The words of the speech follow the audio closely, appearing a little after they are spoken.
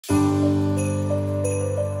Good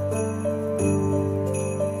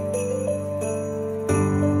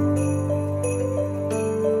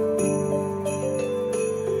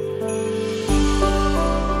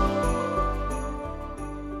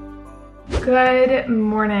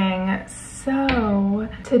morning. So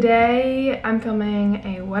today I'm filming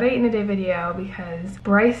a what I eat in a day video because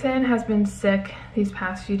Bryson has been sick these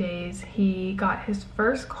past few days. He got his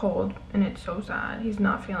first cold and it's so sad. He's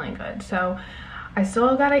not feeling good. So I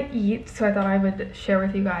still gotta eat. So I thought I would share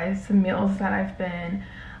with you guys some meals that I've been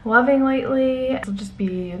loving lately. It'll just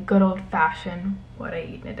be a good old-fashioned what I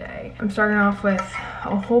eat in a day. I'm starting off with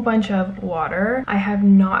a whole bunch of water. I have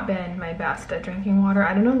not been my best at drinking water.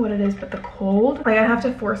 I don't know what it is, but the cold, like I have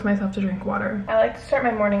to force myself to drink water. I like to start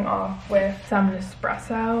my morning off with some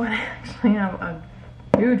espresso. I actually have a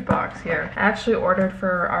huge box here. I actually ordered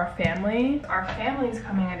for our family. Our family's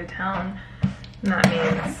coming into town, and that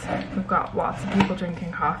means we've got lots of people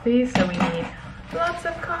drinking coffee, so we need lots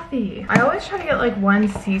of coffee. I always try to get like one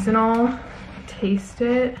seasonal, taste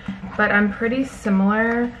it, but I'm pretty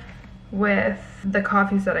similar with the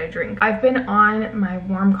coffees that I drink. I've been on my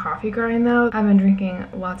warm coffee grind though. I've been drinking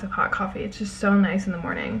lots of hot coffee. It's just so nice in the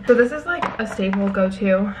morning. So this is like a staple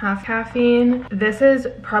go-to, half caffeine. This is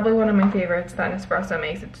probably one of my favorites that Nespresso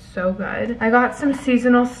makes. It's so good. I got some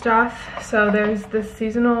seasonal stuff. So there's this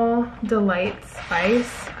seasonal delight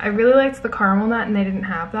spice. I really liked the caramel nut and they didn't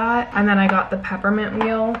have that. And then I got the peppermint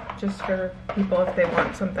wheel just for people if they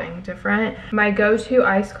want something different. My go-to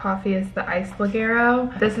iced coffee is the iced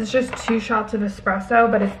Ligero. This is just 2 shots of espresso,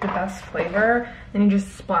 but it's the best flavor. Then you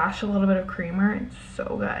just splash a little bit of creamer. It's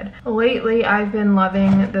so good. Lately, I've been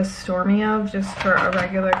loving the Stormio just for a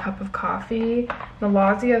regular cup of coffee. The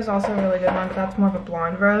Lazio is also a really good one, but that's more of a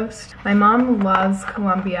blonde roast. My mom loves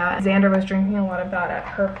Columbia. Xander was drinking a lot of that at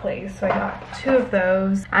her place, so I got 2 of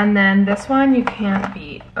those. And then this one you can't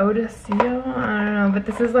beat. Odaccio? I don't know, but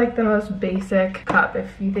this is like the most basic cup. If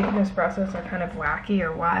you think Nespressos are kind of wacky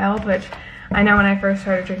or wild, which I know when I first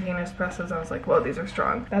started drinking Nespressos, I was like, whoa, these are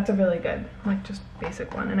strong. That's a really good, like just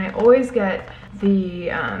basic one. And I always get the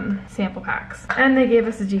sample packs. And they gave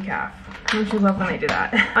us a decaf, which I love when they do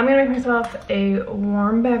that. I'm gonna make myself a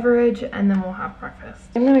warm beverage and then we'll have breakfast.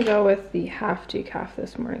 I'm gonna go with the half decaf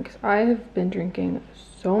this morning because I have been drinking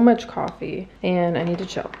so much coffee and I need to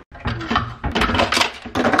chill.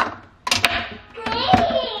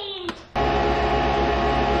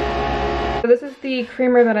 So this is the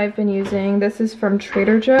creamer that I've been using. This is from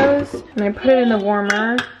Trader Joe's, and I put it in the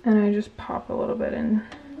warmer, and I just pop a little bit in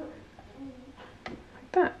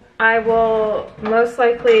like that. I will most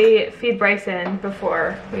likely feed Bryson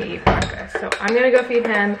before we eat breakfast. So I'm gonna go feed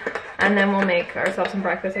him, and then we'll make ourselves some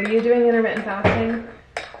breakfast. Are you doing intermittent fasting?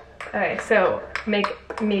 Okay, so make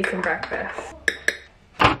me some breakfast.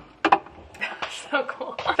 So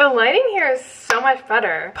cool. The lighting here is so much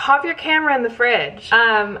better. Pop your camera in the fridge.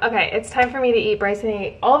 Okay, it's time for me to eat. Bryson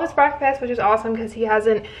ate all of his breakfast, which is awesome because he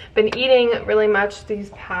hasn't been eating really much these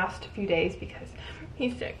past few days because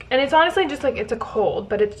he's sick. And it's honestly just like, it's a cold,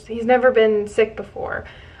 but he's never been sick before.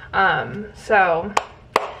 So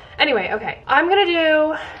anyway, okay. I'm gonna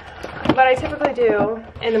do what I typically do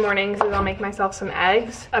in the mornings is I'll make myself some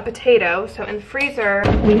eggs, a potato. So in the freezer,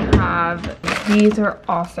 we have, these are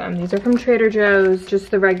awesome. These are from Trader Joe's,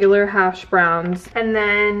 just the regular hash browns. And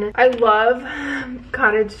then I love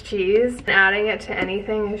cottage cheese. Adding it to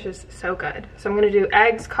anything is just so good. So I'm gonna do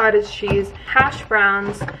eggs, cottage cheese, hash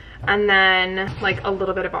browns, and then like a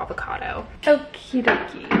little bit of avocado. Okie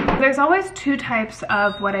dokie. There's always 2 types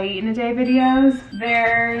of what I eat in a day videos.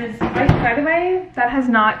 There's, by the way, that has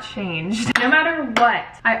not changed. No matter what,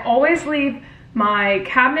 I always leave my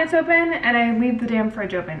cabinets open and I leave the damn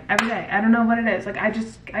fridge open every day. I don't know what it is. Like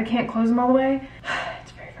I can't close them all the way.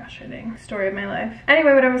 It's very frustrating. Story of my life.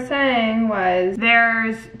 Anyway, what I was saying was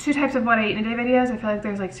there's 2 types of what I eat in a day videos. I feel like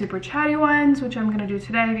there's like super chatty ones, which I'm gonna do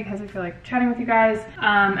today because I feel like chatting with you guys.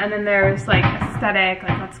 And then there's like aesthetic,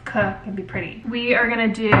 like let's cook and be pretty. We are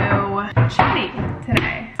gonna do chatty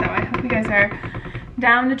today. So I hope you guys are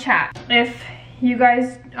down to chat. If you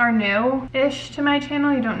guys are new-ish to my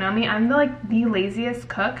channel, you don't know me, I'm like the laziest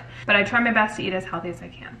cook, but I try my best to eat as healthy as I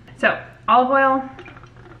can. So olive oil,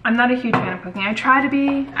 I'm not a huge fan of cooking. I try to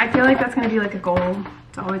be. I feel like that's gonna be like a goal.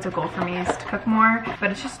 It's always a goal for me is to cook more, but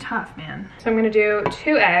it's just tough, man. So I'm gonna do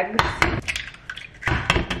 2 eggs.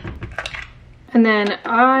 And then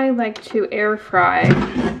I like to air fry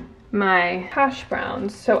my hash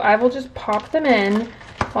browns. So I will just pop them in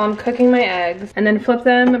while I'm cooking my eggs and then flip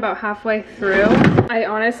them about halfway through. I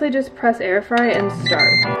honestly just press air fry and start.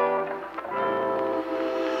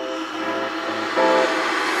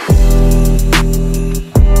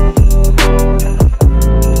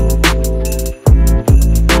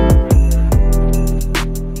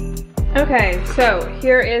 So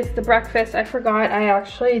here is the breakfast. I forgot I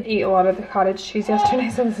actually eat a lot of the cottage cheese yesterday,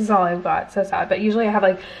 so this is all I've got. So sad, but usually I have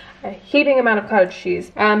like a heaping amount of cottage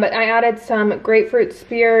cheese. But I added some grapefruit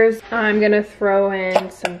spears. I'm gonna throw in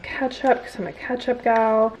some ketchup because I'm a ketchup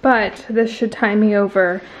gal. But this should tie me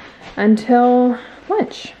over until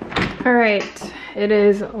lunch. All right, it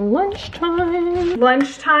is lunchtime.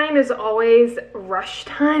 Lunchtime is always rush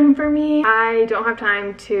time for me. I don't have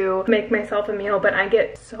time to make myself a meal, but I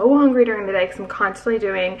get so hungry during the day because I'm constantly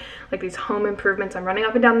doing like these home improvements. I'm running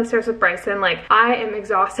up and down the stairs with Bryson. Like, I am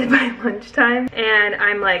exhausted by lunchtime and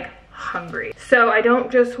I'm like hungry. So I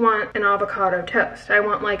don't just want an avocado toast. I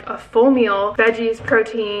want like a full meal, veggies,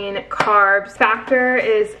 protein, carbs. Factor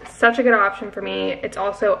is such a good option for me. It's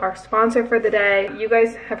also our sponsor for the day. You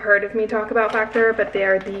guys have heard of me talk about Factor, but they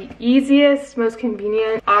are the easiest, most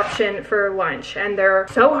convenient option for lunch. And they're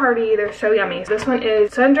so hearty, they're so yummy. So this one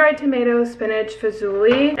is sun-dried tomato, spinach,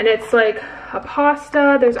 fazooli, and it's like a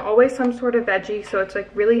pasta. There's always some sort of veggie, so it's like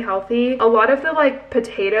really healthy. A lot of the like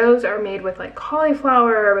potatoes are made with like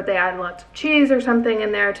cauliflower, but they add lots of cheese or something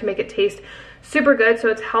in there to make it taste super good. So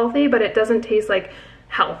it's healthy, but it doesn't taste like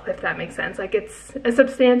health, if that makes sense. Like, it's a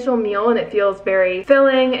substantial meal and it feels very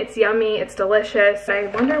filling. It's yummy, it's delicious. I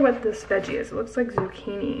wonder what this veggie is. It looks like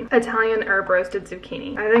zucchini. Italian herb roasted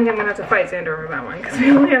zucchini. I think I'm gonna have to fight Xander over that one because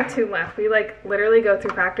we only have 2 left. We like literally go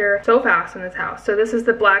through Factor so fast in this house. So this is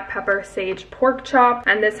the black pepper sage pork chop,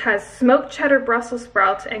 and this has smoked cheddar Brussels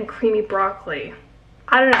sprouts and creamy broccoli.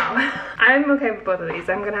 I don't know. I'm okay with both of these.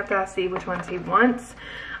 I'm gonna have to ask Steve which ones he wants.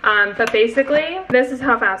 But basically, this is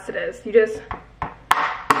how fast it is. You just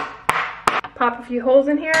pop a few holes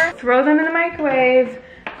in here, throw them in the microwave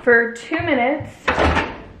for 2 minutes,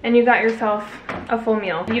 and you got yourself a full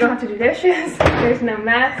meal. You don't have to do dishes. There's no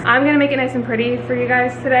mess. I'm gonna make it nice and pretty for you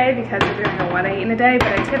guys today because we're doing a what I ate in a day,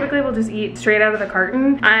 but I typically will just eat straight out of the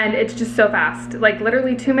carton, and it's just so fast. Like,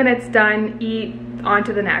 literally 2 minutes, done, eat, on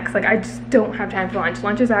to the next. Like, I just don't have time for lunch.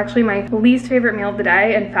 Lunch is actually my least favorite meal of the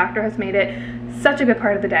day, and Factor has made it such a good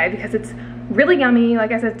part of the day because it's really yummy.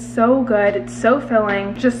 Like I said, it's so good, it's so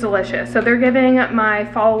filling, just delicious. So they're giving my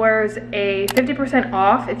followers a 50%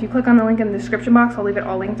 off. If you click on the link in the description box, I'll leave it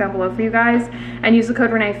all linked down below for you guys, and use the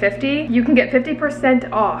code Renee50. You can get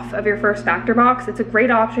 50% off of your first Factor box. It's a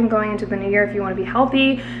great option going into the new year if you want to be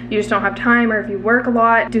healthy, you just don't have time, or if you work a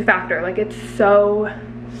lot, do Factor. Like, it's so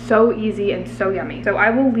easy and so yummy. So I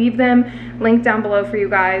will leave them linked down below for you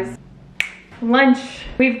guys. Lunch,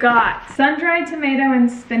 we've got sun-dried tomato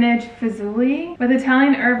and spinach fazooli with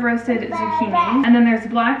Italian herb roasted zucchini, and then there's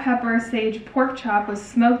black pepper sage pork chop with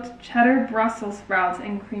smoked cheddar Brussels sprouts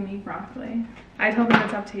and creamy broccoli. I told them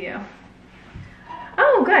it's up to you.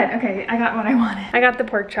 Oh, good. Okay, I got what I wanted. I got the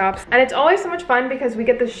pork chops. And it's always so much fun because we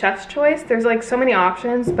get the chef's choice. There's like so many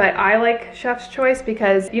options, but I like chef's choice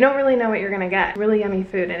because you don't really know what you're gonna get. Really yummy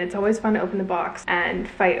food, and it's always fun to open the box and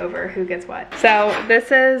fight over who gets what. So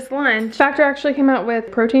this is lunch. Factor actually came out with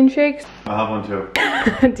protein shakes. I'll have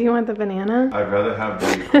one too. Do you want the banana? I'd rather have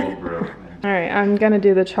the cold brew. All right, I'm gonna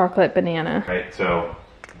do the chocolate banana. Right, so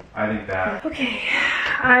I think that. Okay,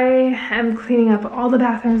 I am cleaning up all the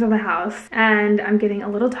bathrooms of the house and I'm getting a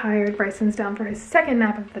little tired. Bryson's down for his second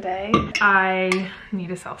nap of the day. I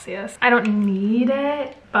need a Celsius. I don't need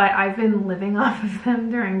it, but I've been living off of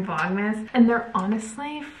them during Vlogmas, and they're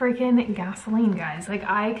honestly freaking gasoline, guys. Like,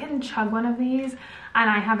 I can chug one of these and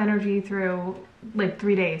I have energy through like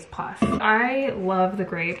 3 days plus. I love the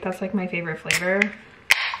grape. That's like my favorite flavor.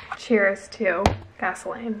 Cheers to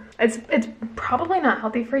gasoline. It's probably not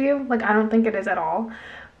healthy for you. Like, I don't think it is at all.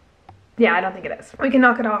 Yeah, I don't think it is. We can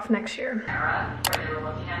knock it off next year. Where they were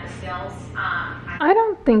looking at the sales. I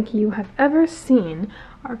don't think you have ever seen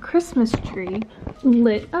our Christmas tree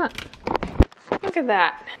lit up. Look at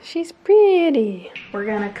that. She's pretty. We're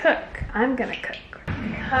gonna cook. I'm gonna cook.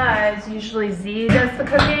 Because usually Z does the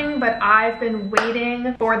cooking, but I've been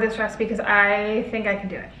waiting for this recipe because I think I can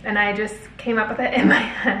do it. And I just came up with it in my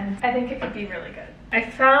head. I think it could be really good. I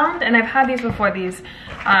found, and I've had these before, these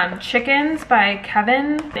chickens by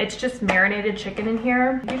Kevin. It's just marinated chicken in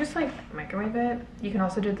here. You just like microwave it. You can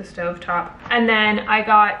also do the stovetop. And then I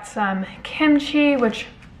got some kimchi, which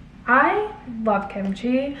I love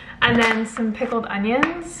kimchi. And then some pickled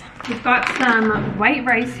onions. We've got some white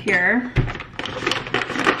rice here.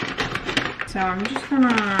 So I'm just gonna,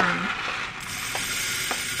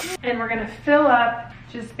 and we're gonna fill up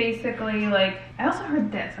just basically like, I also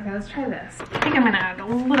heard this. Okay, let's try this. I think I'm gonna add a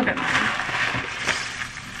little bit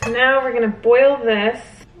more. Now we're gonna boil this.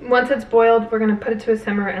 Once it's boiled, we're gonna put it to a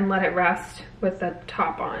simmer and let it rest with the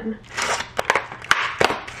top on.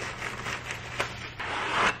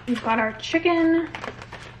 We've got our chicken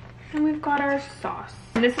and we've got our sauce.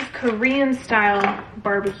 And this is Korean style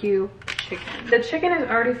barbecue chicken. The chicken is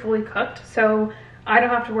already fully cooked, so I don't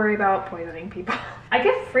have to worry about poisoning people. I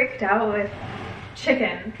get freaked out with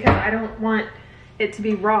chicken because I don't want it to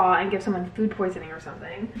be raw and give someone food poisoning or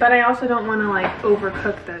something. But I also don't want to like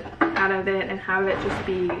overcook the out of it and have it just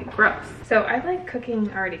be gross. So I like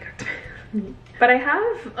cooking already cooked meat. But I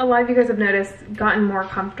have, a lot of you guys have noticed, gotten more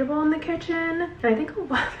comfortable in the kitchen. And I think a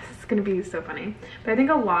lot of this is gonna be so funny, but I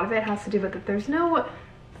think a lot of it has to do with that there's no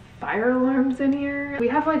fire alarms in here. We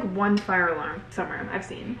have like one fire alarm somewhere I've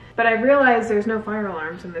seen, but I realized there's no fire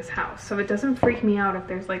alarms in this house, so it doesn't freak me out if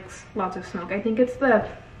there's like lots of smoke. I think it's the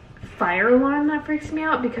fire alarm that freaks me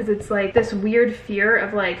out, because it's like this weird fear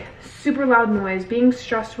of like super loud noise, being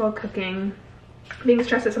stressed while cooking, being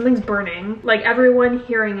stressed that something's burning, like everyone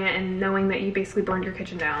hearing it and knowing that you basically burned your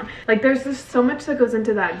kitchen down. Like there's just so much that goes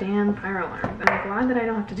into that damn fire alarm, and I'm glad that I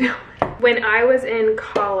don't have to do it. When I was in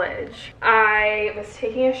college, I was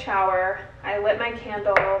taking a shower, I lit my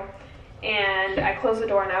candle, and I closed the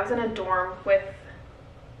door, and I was in a dorm with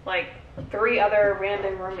like 3 other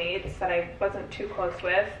random roommates that I wasn't too close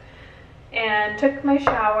with, and took my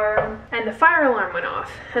shower, and the fire alarm went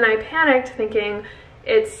off, and I panicked thinking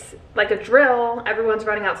it's like a drill, everyone's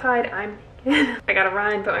running outside, I'm I gotta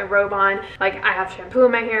run, put my robe on, like I have shampoo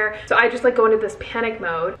in my hair. So I just like go into this panic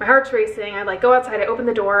mode. My heart's racing, I like go outside, I open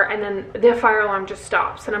the door, and then the fire alarm just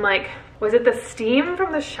stops. And I'm like, was it the steam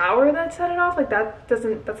from the shower that set it off? Like that's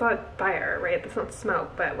not fire, right? That's not smoke,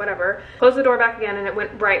 but whatever. Close the door back again, and it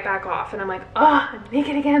went right back off. And I'm like, oh, I'm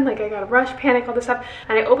naked again. Like I gotta rush, panic, all this stuff.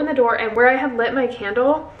 And I opened the door, and where I had lit my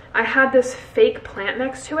candle, I had this fake plant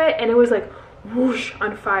next to it, and it was like whoosh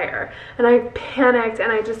on fire. And I panicked,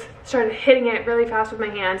 and I just started hitting it really fast with my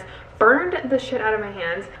hands, burned the shit out of my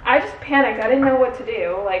hands. I just panicked. I didn't know what to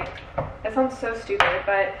do. Like, that sounds so stupid,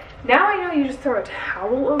 but now I know you just throw a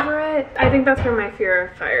towel over it. I think that's where my fear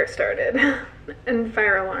of fire started. And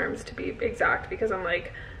fire alarms, to be exact, because I'm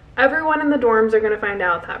like, everyone in the dorms are gonna find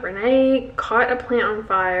out that Renee caught a plant on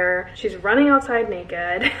fire. She's running outside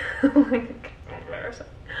naked. Like, embarrassing.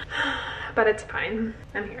 But it's fine.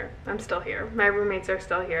 I'm here. I'm still here. My roommates are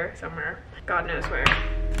still here somewhere. God knows where.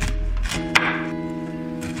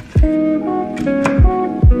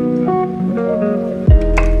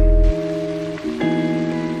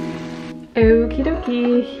 Okie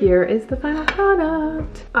dokie, here is the final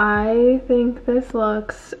product. I think this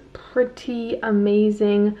looks pretty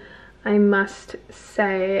amazing, I must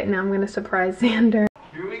say. Now I'm gonna surprise Xander.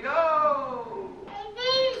 Here we go!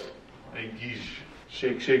 Hey, geesh.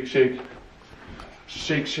 Shake, shake, shake.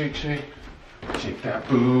 Shake, shake, shake. Shake that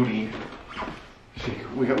booty. Shake.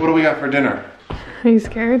 What do we got for dinner? Are you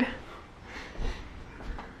scared? It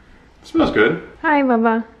smells good. Hi,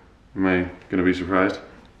 Bubba. Am I gonna be surprised?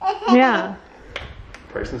 Yeah.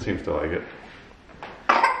 Bryson seems to like it.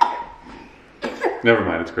 Never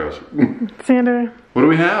mind, it's gross. Xander. What do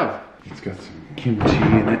we have? It's got some kimchi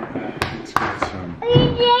in it. It's got some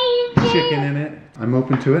chicken in it. I'm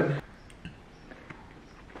open to it.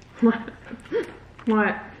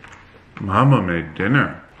 What? Mama made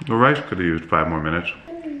dinner. The rice could have used 5 more minutes.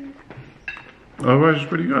 Otherwise, it's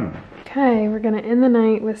pretty good. Okay, we're gonna end the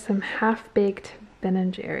night with some half-baked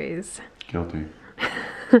Ben & Jerry's. Guilty.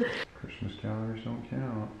 Christmas calories don't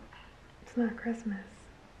count. It's not Christmas.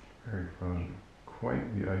 Very frozen.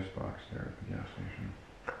 Quite the icebox there at the gas station.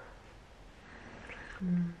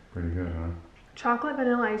 Pretty good, huh? Chocolate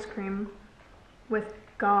vanilla ice cream with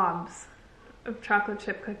gobs of chocolate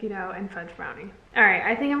chip cookie dough and fudge brownie. All right,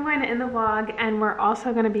 I think I'm going to end the vlog, and we're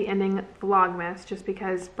also going to be ending Vlogmas just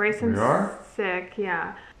because Bryson's sick,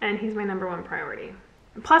 yeah, and he's my #1 priority.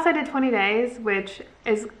 Plus I did 20 days, which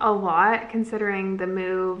is a lot considering the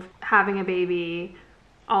move, having a baby,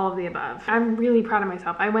 all of the above. I'm really proud of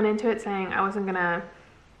myself. I went into it saying I wasn't gonna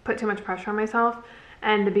put too much pressure on myself,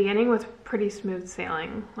 and the beginning was pretty smooth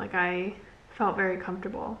sailing. Like I felt very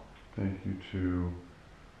comfortable. Thank you to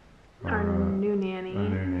our new nanny. Our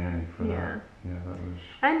new nanny for yeah. that. Yeah, that was...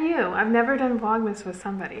 And you. I've never done Vlogmas with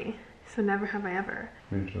somebody, so never have I ever.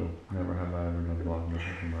 Me too. Never have I ever done Vlogmas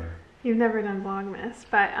with somebody. You've never done Vlogmas,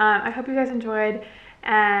 but I hope you guys enjoyed,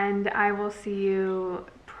 and I will see you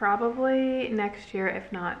probably next year,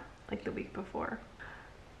 if not like the week before.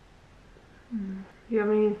 Do you have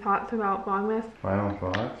any thoughts about Vlogmas? Final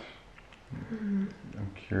thoughts? I'm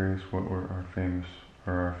curious, what were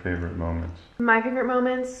our favorite moments? My favorite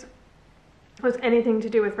moments was anything to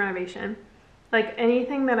do with renovation. Like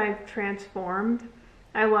anything that I've transformed,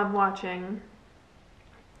 I love watching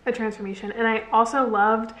a transformation. And I also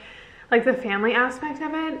loved like the family aspect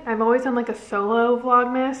of it. I've always done like a solo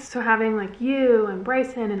Vlogmas, so having like you and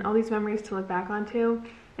Bryson and all these memories to look back onto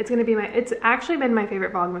It's actually been my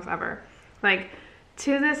favorite Vlogmas ever. Like,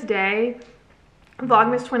 to this day,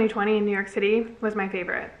 Vlogmas 2020 in New York City was my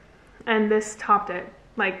favorite. And this topped it,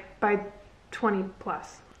 like, by 20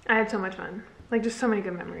 plus. I had so much fun. Like, just so many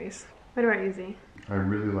good memories. What about you, Z? I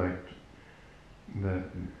really liked that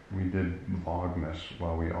we did Vlogmas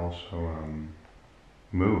while we also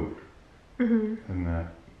moved. And that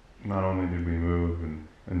not only did we move and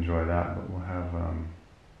enjoy that, but we'll have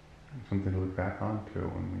something to look back on to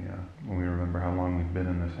when we remember how long we've been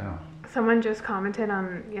in this house. Someone just commented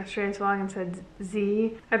on yesterday's vlog and said,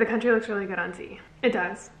 Z, the country looks really good on Z. It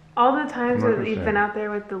does. All the times that you've been out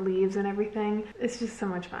there with the leaves and everything, it's just so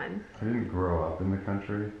much fun. I didn't grow up in the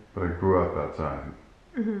country, but I grew up outside.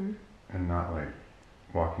 And not like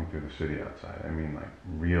walking through the city outside. I mean like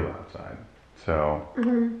real outside. So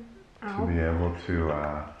to be able to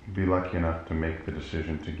be lucky enough to make the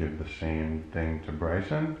decision to give the same thing to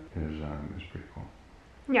Bryson is pretty cool.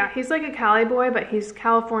 Yeah, he's like a Cali boy, but he's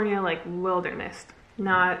California like wilderness,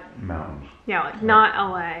 not mountains. Yeah, like not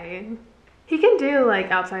LA. He can do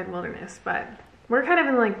like outside wilderness, but we're kind of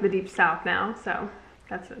in like the deep south now, so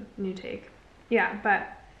that's a new take. Yeah,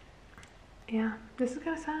 but yeah, this is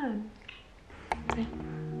kind of sad. Okay.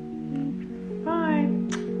 Bye.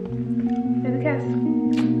 Here's a kiss.